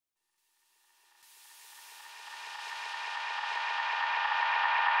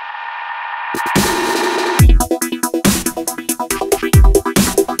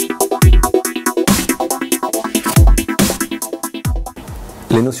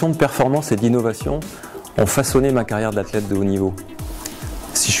Les notions de performance et d'innovation ont façonné ma carrière d'athlète de haut niveau.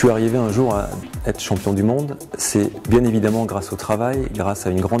 Si je suis arrivé un jour à être champion du monde, c'est bien évidemment grâce au travail, grâce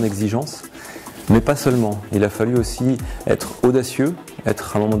à une grande exigence, mais pas seulement. Il a fallu aussi être audacieux,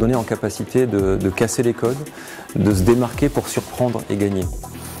 être à un moment donné en capacité de casser les codes, de se démarquer pour surprendre et gagner.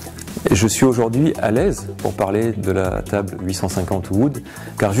 Et je suis aujourd'hui à l'aise pour parler de la table 850 Wood,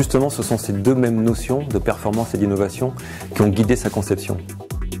 car justement ce sont ces deux mêmes notions de performance et d'innovation qui ont guidé sa conception.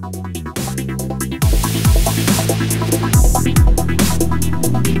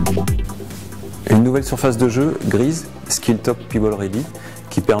 Une nouvelle surface de jeu grise, Skill Top Pebble Ready,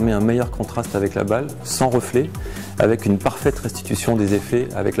 qui permet un meilleur contraste avec la balle, sans reflet, avec une parfaite restitution des effets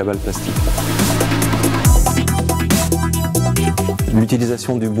avec la balle plastique.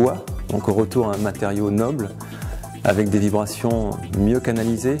 L'utilisation du bois, donc au retour à un matériau noble, avec des vibrations mieux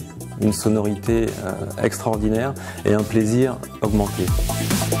canalisées, une sonorité extraordinaire et un plaisir augmenté.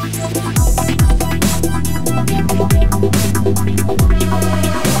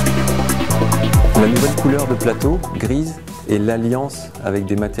 La nouvelle couleur de plateau, grise, et l'alliance avec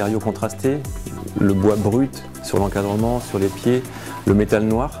des matériaux contrastés, le bois brut sur l'encadrement, sur les pieds, le métal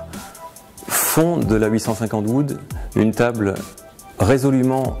noir, font de la 850 Wood une table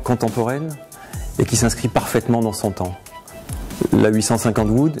résolument contemporaine et qui s'inscrit parfaitement dans son temps. La 850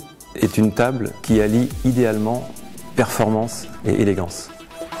 Wood est une table qui allie idéalement performance et élégance.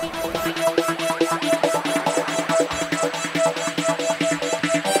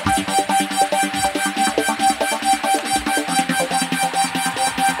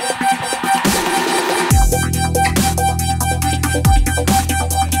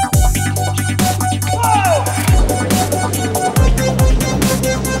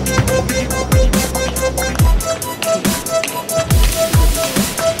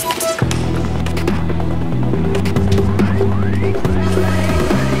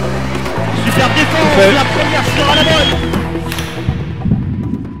 Super défense, la première sera la bonne.